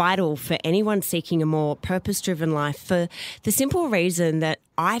also vital for anyone seeking a more purpose-driven life for the simple reason that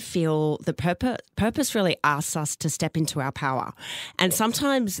I feel the purpose really asks us to step into our power. And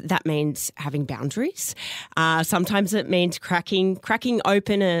sometimes that means having boundaries. Sometimes it means cracking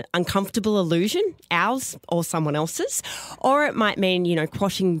open an uncomfortable illusion, ours or someone else's. Or it might mean,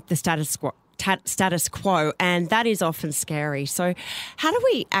 quashing the status quo, and that is often scary. So how do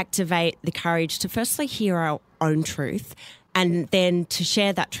we activate the courage to firstly hear our own truth and then to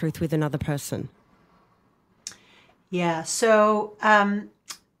share that truth with another person? Yeah. So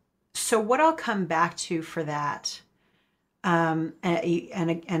what I'll come back to for that, and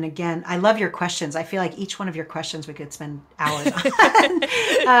again, I love your questions. I feel like each one of your questions we could spend hours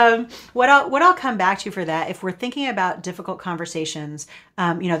on. What I'll come back to for that, if we're thinking about difficult conversations,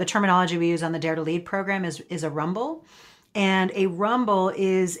 the terminology we use on the Dare to Lead program is a rumble. And a rumble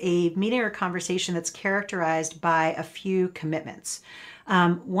is a meeting or conversation that's characterized by a few commitments.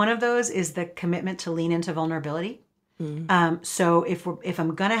 One of those is the commitment to lean into vulnerability. So if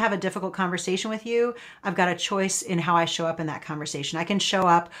I'm going to have a difficult conversation with you, I've got a choice in how I show up in that conversation. I can show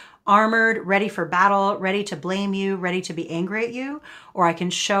up armored, ready for battle, ready to blame you, ready to be angry at you, or I can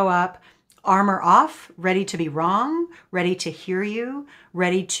show up armor off, ready to be wrong, ready to hear you,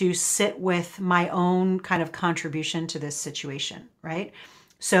 ready to sit with my own kind of contribution to this situation, right?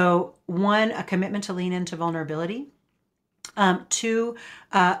 So 1, a commitment to lean into vulnerability. 2,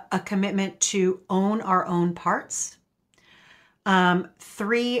 a commitment to own our own parts.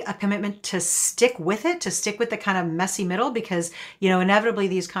 3, a commitment to stick with the kind of messy middle, because, inevitably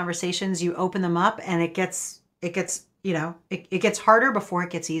these conversations, you open them up and it gets harder before it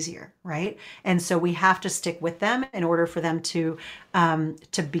gets easier. Right. And so we have to stick with them in order for them to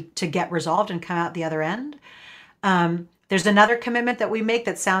get resolved and come out the other end. There's another commitment that we make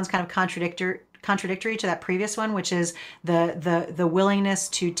that sounds kind of contradictory to that previous one, which is the willingness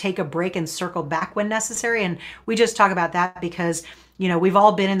to take a break and circle back when necessary. And we just talk about that because, we've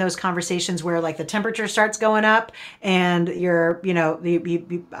all been in those conversations where like the temperature starts going up and you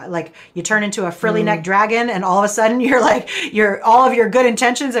turn into a frilly necked dragon, and all of a sudden all of your good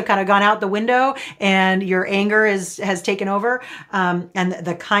intentions have kind of gone out the window and your anger has taken over. And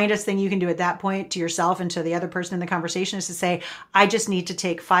the kindest thing you can do at that point to yourself and to the other person in the conversation is to say, I just need to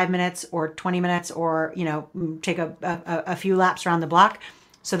take 5 minutes or 20 minutes or, take a few laps around the block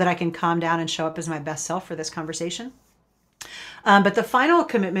so that I can calm down and show up as my best self for this conversation. But the final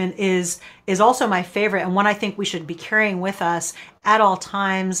commitment is also my favorite, and one I think we should be carrying with us at all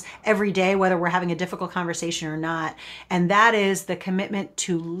times, every day, whether we're having a difficult conversation or not. And that is the commitment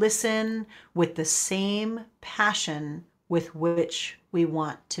to listen with the same passion with which we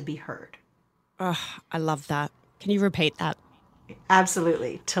want to be heard. Oh, I love that. Can you repeat that?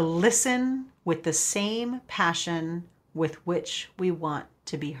 Absolutely. To listen with the same passion with which we want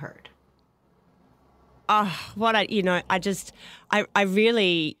to be heard. Oh, I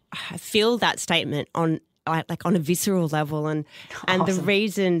really feel that statement on a visceral level. And Awesome. The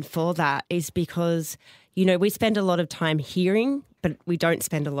reason for that is because, we spend a lot of time hearing, but we don't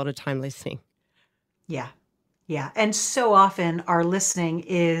spend a lot of time listening. Yeah. Yeah. And so often our listening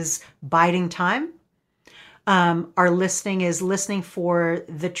is biding time. Our listening is listening for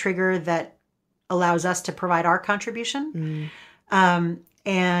the trigger that allows us to provide our contribution.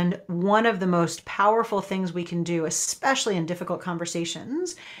 And one of the most powerful things we can do, especially in difficult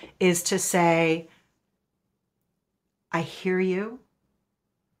conversations, is to say, I hear you.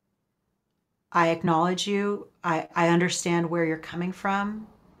 I acknowledge you. I understand where you're coming from.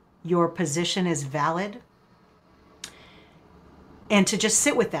 Your position is valid. And to just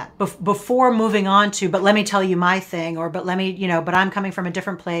sit with that before moving on to, but let me tell you my thing, or, but let me, but I'm coming from a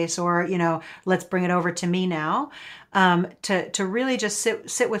different place, or, let's bring it over to me now. To really just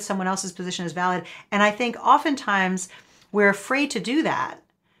sit with someone else's position as valid. And I think oftentimes we're afraid to do that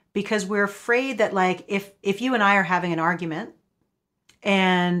because we're afraid that, like, if you and I are having an argument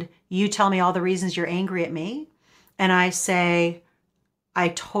and you tell me all the reasons you're angry at me, and I say, I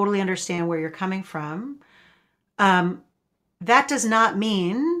totally understand where you're coming from. That does not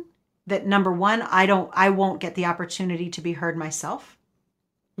mean that, number one, I won't get the opportunity to be heard myself.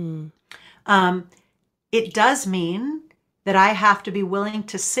 It does mean that I have to be willing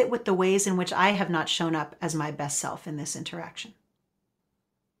to sit with the ways in which I have not shown up as my best self in this interaction.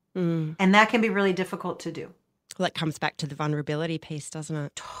 And that can be really difficult to do. Well, that comes back to the vulnerability piece, doesn't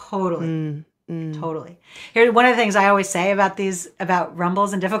it? Totally. Totally. Here, one of the things I always say about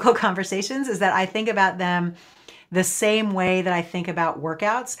rumbles and difficult conversations is that I think about them the same way that I think about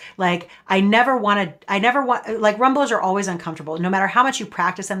workouts. Like, like, rumbles are always uncomfortable. No matter how much you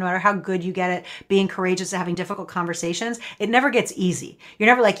practice them, no matter how good you get at being courageous and having difficult conversations, it never gets easy. You're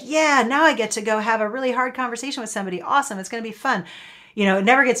never like, yeah, now I get to go have a really hard conversation with somebody. Awesome. It's going to be fun. It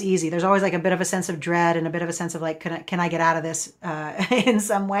never gets easy. There's always like a bit of a sense of dread and a bit of a sense of like, can I get out of this in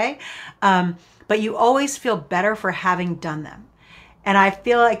some way? But you always feel better for having done them. And I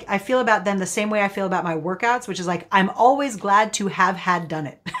feel about them the same way I feel about my workouts, which is like, I'm always glad to have had done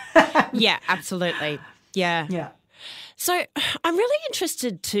it. Yeah, absolutely. Yeah. Yeah. So I'm really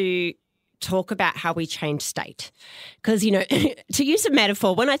interested to talk about how we change state. Because, to use a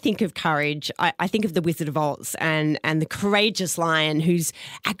metaphor, when I think of courage, I think of the Wizard of Oz and the courageous lion who's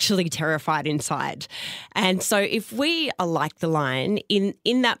actually terrified inside. And so if we are like the lion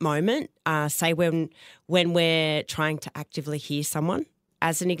in that moment, say when we're trying to actively hear someone,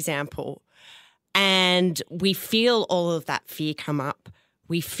 as an example, and we feel all of that fear come up,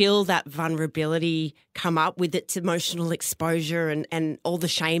 we feel that vulnerability come up with its emotional exposure and all the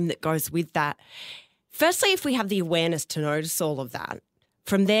shame that goes with that. Firstly, if we have the awareness to notice all of that,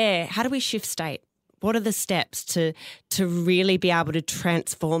 from there, how do we shift state? What are the steps to really be able to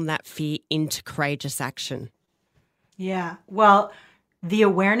transform that fear into courageous action? Yeah. Well, the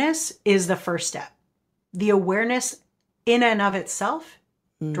awareness is the first step. The awareness in and of itself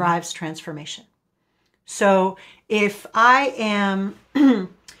drives transformation. So if I am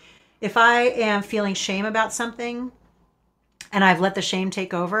feeling shame about something, and I've let the shame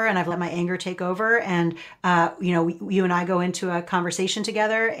take over, and I've let my anger take over, and you and I go into a conversation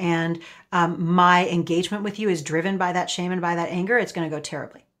together, and my engagement with you is driven by that shame and by that anger, it's going to go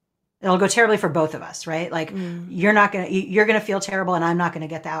terribly. It'll go terribly for both of us, right? Like you're going to feel terrible, and I'm not going to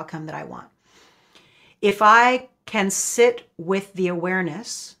get the outcome that I want. If I can sit with the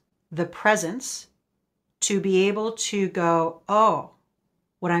awareness, the presence, to be able to go, oh,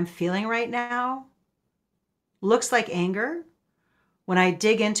 what I'm feeling right now looks like anger. When I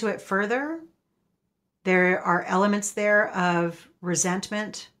dig into it further, there are elements there of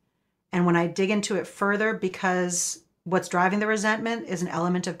resentment. And when I dig into it further, because what's driving the resentment is an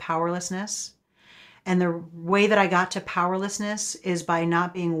element of powerlessness. And the way that I got to powerlessness is by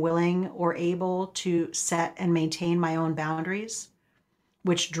not being willing or able to set and maintain my own boundaries,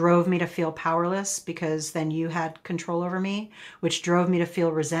 which drove me to feel powerless because then you had control over me, which drove me to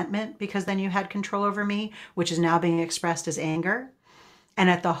feel resentment because then you had control over me, which is now being expressed as anger. And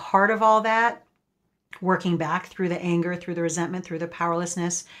at the heart of all that, working back through the anger, through the resentment, through the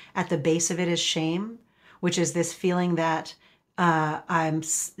powerlessness, at the base of it is shame, which is this feeling that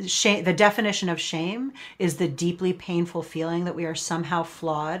the definition of shame is the deeply painful feeling that we are somehow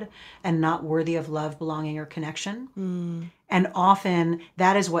flawed and not worthy of love, belonging, or connection. And often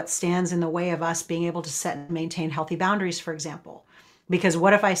that is what stands in the way of us being able to set and maintain healthy boundaries, for example. Because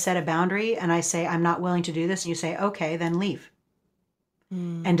what if I set a boundary and I say, I'm not willing to do this, and you say, okay, then leave.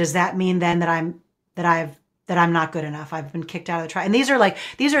 And does that mean then that I'm not good enough? I've been kicked out of the tribe. And these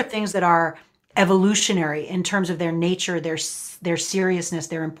are things that are evolutionary in terms of their nature, their seriousness,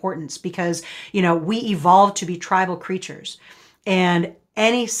 their importance, because, we evolved to be tribal creatures. And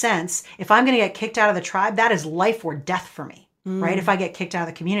any sense, if I'm going to get kicked out of the tribe, that is life or death for me. right? If I get kicked out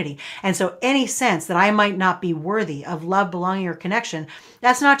of the community. And so any sense that I might not be worthy of love, belonging, or connection,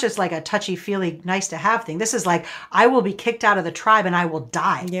 that's not just like a touchy-feely, nice to have thing. This is like, I will be kicked out of the tribe and I will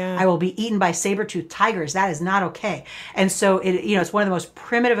die. Yeah. I will be eaten by saber-toothed tigers. That is not okay. And so it's one of the most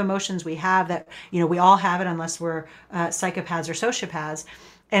primitive emotions we have that, we all have it unless we're psychopaths or sociopaths.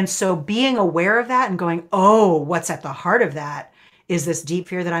 And so being aware of that and going, oh, what's at the heart of that is this deep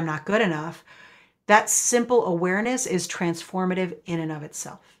fear that I'm not good enough. That simple awareness is transformative in and of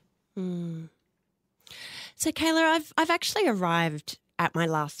itself. So, Kaila, I've actually arrived at my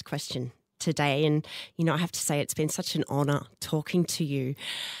last question today. And, I have to say it's been such an honour talking to you.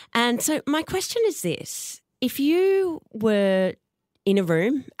 And so my question is this. If you were in a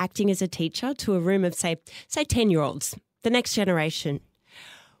room acting as a teacher to a room of, say 10-year-olds, the next generation,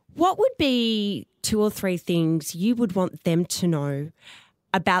 what would be 2 or 3 things you would want them to know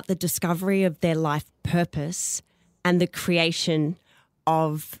about the discovery of their life purpose and the creation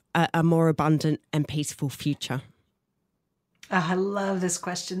of a more abundant and peaceful future? Oh, I love this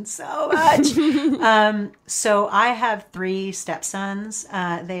question so much. So I have 3 stepsons.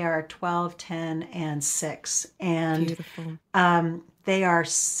 They are 12, 10, and 6. And Beautiful. They are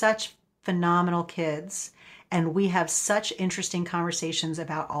such phenomenal kids. And we have such interesting conversations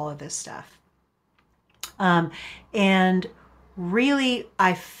about all of this stuff. And really,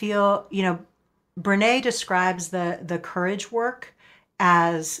 I feel, Brene describes the courage work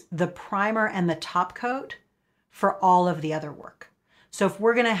as the primer and the top coat for all of the other work. So if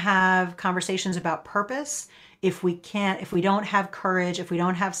we're going to have conversations about purpose, if we don't have courage, if we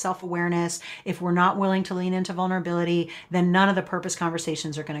don't have self-awareness, if we're not willing to lean into vulnerability, then none of the purpose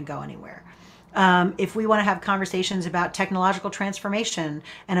conversations are going to go anywhere. If we want to have conversations about technological transformation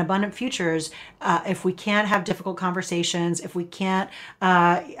and abundant futures, if we can't have difficult conversations, if we can't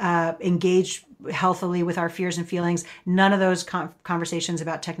engage healthily with our fears and feelings, none of those conversations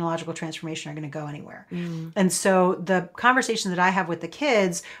about technological transformation are going to go anywhere. And so the conversations that I have with the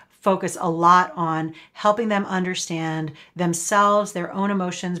kids focus a lot on helping them understand themselves, their own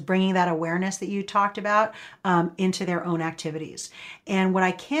emotions, bringing that awareness that you talked about into their own activities. And what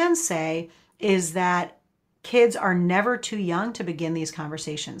I can say is that kids are never too young to begin these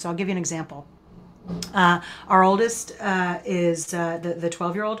conversations. I'll give you an example. Our oldest is the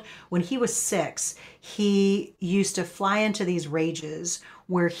 12-year-old. When he was 6, he used to fly into these rages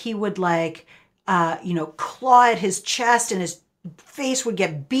where he would claw at his chest and his face would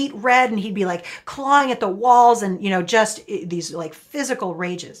get beat red and he'd be like clawing at the walls and, just these like physical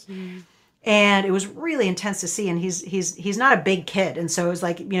rages. And it was really intense to see. And he's not a big kid. And so it was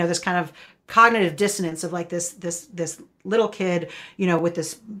like, this kind of cognitive dissonance of like this little kid, with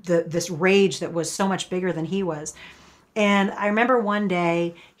this rage that was so much bigger than he was. And I remember one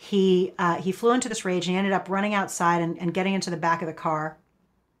day he flew into this rage and he ended up running outside and getting into the back of the car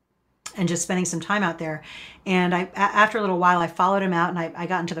and just spending some time out there. And after a little while, I followed him out and I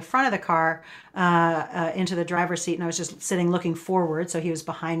got into the front of the car, into the driver's seat, and I was just sitting looking forward. So he was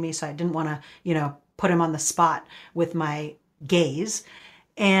behind me. So I didn't want to, put him on the spot with my gaze.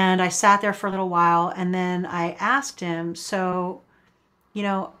 And I sat there for a little while and then I asked him, so,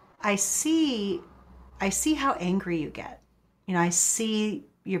 I see how angry you get. I see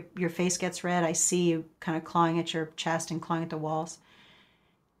your face gets red. I see you kind of clawing at your chest and clawing at the walls.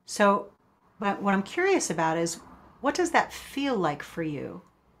 So what I'm curious about is, what does that feel like for you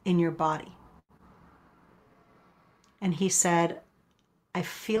in your body? And he said, I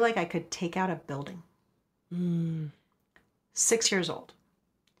feel like I could take out a building. 6 years old.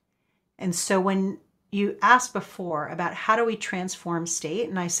 And so when you asked before about how do we transform state,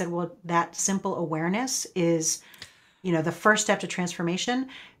 and I said, well, that simple awareness is, the first step to transformation.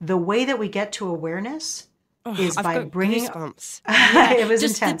 The way that we get to awareness is I've by got bringing goosebumps. It was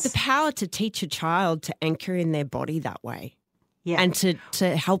just intense. The power to teach a child to anchor in their body that way. Yeah. And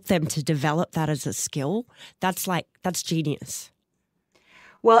to help them to develop that as a skill, that's genius.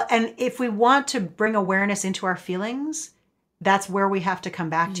 Well, and if we want to bring awareness into our feelings, that's where we have to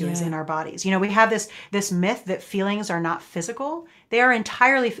come back to, is in our bodies. We have this myth that feelings are not physical. They are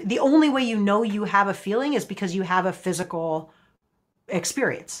entirely, the only way you have a feeling is because you have a physical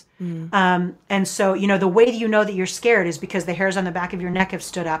experience. And so, the way that you know that you're scared is because the hairs on the back of your neck have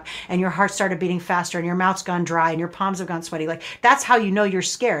stood up and your heart started beating faster and your mouth's gone dry and your palms have gone sweaty. Like, that's how you know you're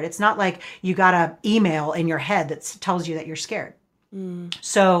scared. It's not like you got an email in your head that tells you that you're scared.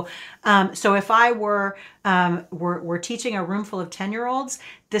 So if I were teaching a room full of 10-year-olds,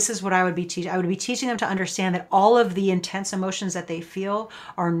 this is what I would be teaching. I would be teaching them to understand that all of the intense emotions that they feel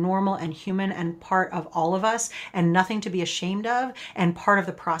are normal and human and part of all of us and nothing to be ashamed of and part of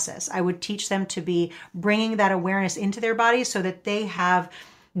the process. I would teach them to be bringing that awareness into their bodies so that they have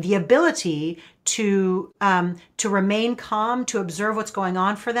the ability to remain calm, to observe what's going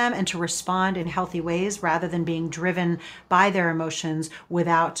on for them, and to respond in healthy ways rather than being driven by their emotions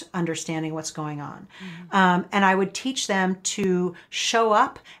without understanding what's going on. And I would teach them to show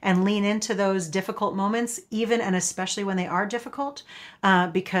up and lean into those difficult moments, even and especially when they are difficult,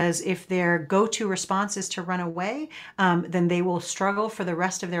 because if their go-to response is to run away, then they will struggle for the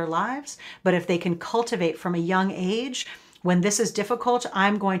rest of their lives. But if they can cultivate from a young age, when this is difficult,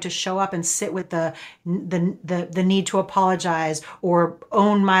 I'm going to show up and sit with the need to apologize or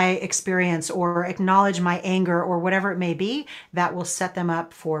own my experience or acknowledge my anger or whatever it may be, that will set them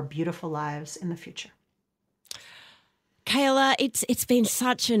up for beautiful lives in the future. Kaila, it's been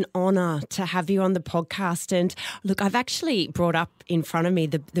such an honour to have you on the podcast. And look, I've actually brought up in front of me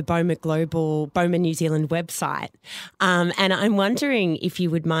the BOMA New Zealand website. And I'm wondering if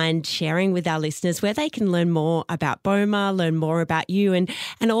you would mind sharing with our listeners where they can learn more about BOMA, learn more about you, and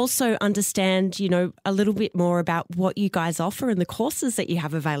also understand, a little bit more about what you guys offer and the courses that you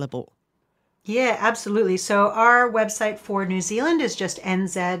have available. Yeah, absolutely. So our website for New Zealand is just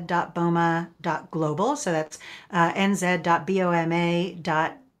nz.boma.global. So that's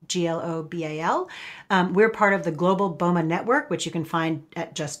nz.boma.global. We're part of the Global BOMA Network, which you can find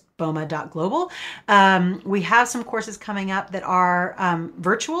at just boma.global. We have some courses coming up that are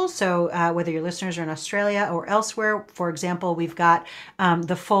virtual. So whether your listeners are in Australia or elsewhere, for example, we've got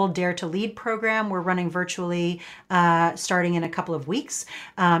the full Dare to Lead program we're running virtually starting in a couple of weeks.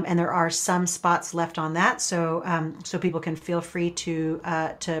 And there are some spots left on that. So people can feel free to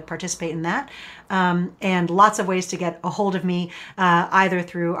participate in that. And lots of ways to get a hold of me, either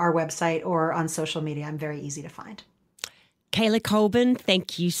through our website or on social media. I'm very easy to find. Kaila Colbin,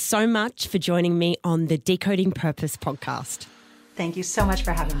 thank you so much for joining me on the Decoding Purpose podcast. Thank you so much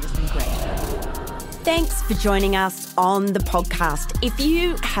for having me. It's been great. Thanks for joining us on the podcast. If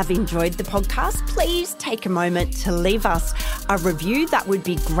you have enjoyed the podcast, please take a moment to leave us a review. That would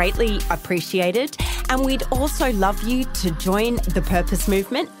be greatly appreciated. And we'd also love you to join the Purpose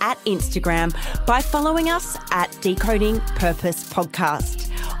Movement at Instagram by following us at Decoding Purpose Podcast.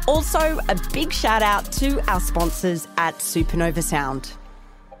 Also, a big shout out to our sponsors at Supernova Sound.